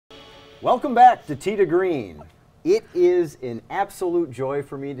Welcome back to Tee to Green. It is an absolute joy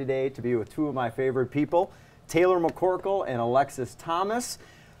for me today to be with two of my favorite people, Taylor McCorkle and Alexis Thomas.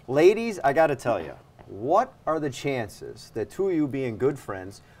 Ladies, I got to tell you, what are the chances that two of you being good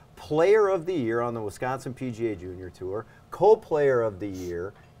friends, Player of the Year on the Wisconsin PGA Junior Tour, Co-Player of the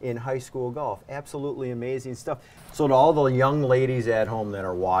Year in high school golf? Absolutely amazing stuff. So to all the young ladies at home that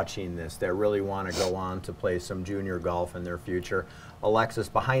are watching this that really want to go on to play some junior golf in their future, Alexis,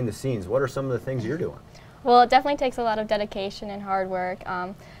 behind the scenes, what are some of the things you're doing? Well, it definitely takes a lot of dedication and hard work.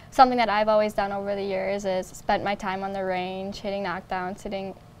 Something that I've always done over the years is spent my time on the range, hitting knockdowns,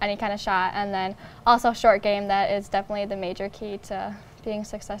 hitting any kind of shot, and then also short game. That is definitely the major key to being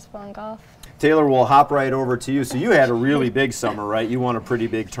successful in golf. Taylor, we'll hop right over to you. So you had a really big summer, right? You won a pretty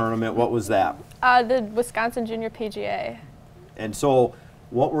big tournament. What was that? The Wisconsin Junior PGA. And so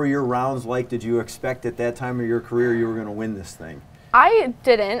what were your rounds like? Did you expect at that time of your career you were going to win this thing? I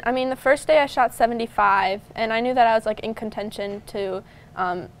didn't. I mean, the first day I shot 75, and I knew that I was like in contention to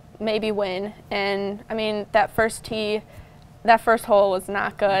maybe win. And I mean, that first hole was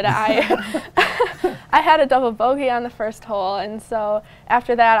not good. I had a double bogey on the first hole, and so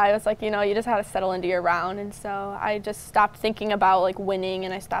after that I was like, you know, you just have to settle into your round. And so I just stopped thinking about like winning,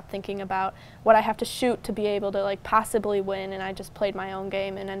 and I stopped thinking about what I have to shoot to be able to like possibly win, and I just played my own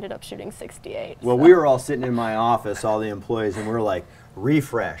game and ended up shooting 68. Well, we were all sitting in my office, all the employees, and we were like,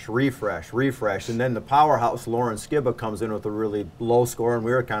 refresh, refresh, refresh. And then the powerhouse, Lauren Skibba, comes in with a really low score, and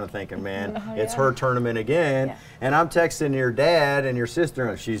we were kind of thinking, man, it's her tournament again. Yeah. And I'm texting your dad and your sister,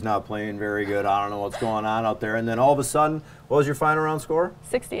 and she's not playing very good. I don't know what's going on out there. And then all of a sudden, what was your final round score?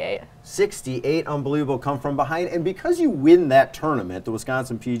 68. 68, unbelievable, come from behind. And because you win that tournament, the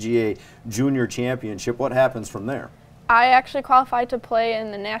Wisconsin PGA Junior Championship, what happens from there? I actually qualified to play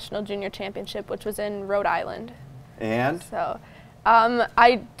in the National Junior Championship, which was in Rhode Island. And? So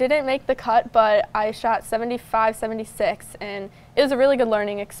I didn't make the cut, but I shot 75, 76, and it was a really good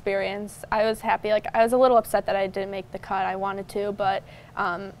learning experience. I was happy. Like, I was a little upset that I didn't make the cut. I wanted to, but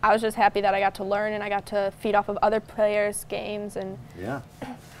I was just happy that I got to learn and I got to feed off of other players' games and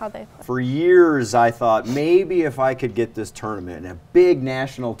how they play. For years, I thought maybe if I could get this tournament, a big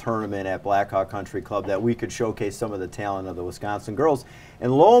national tournament at Blackhawk Country Club, that we could showcase some of the talent of the Wisconsin girls.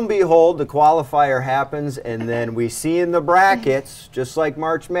 And lo and behold, the qualifier happens, and then we see in the brackets, just like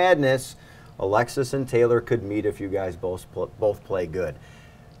March Madness, Alexis and Taylor could meet if you guys both play good.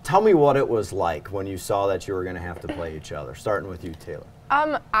 Tell me what it was like when you saw that you were going to have to play each other, starting with you, Taylor.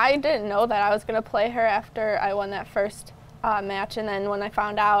 I didn't know that I was going to play her after I won that first match, and then when I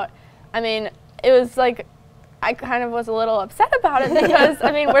found out, I mean, it was like I kind of was a little upset about it because,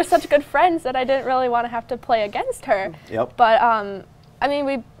 I mean, we're such good friends that I didn't really want to have to play against her. Yep. But, I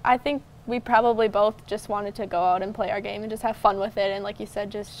mean, I think we probably both just wanted to go out and play our game and just have fun with it, and like you said,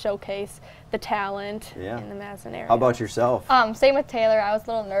 just showcase the talent in the Madison area. How about yourself? Same with Taylor. I was a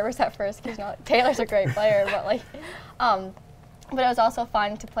little nervous at first because, you know, Taylor's a great player, but like, but it was also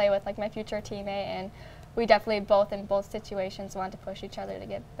fun to play with like my future teammate, and we definitely in both situations want to push each other to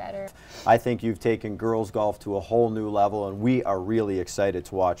get better. I think you've taken girls golf to a whole new level, and we are really excited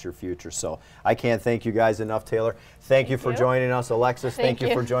to watch your future. So I can't thank you guys enough, Taylor. Thank you for joining us, Alexis. Thank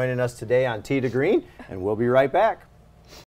you for joining us today on Tee to Green, and we'll be right back.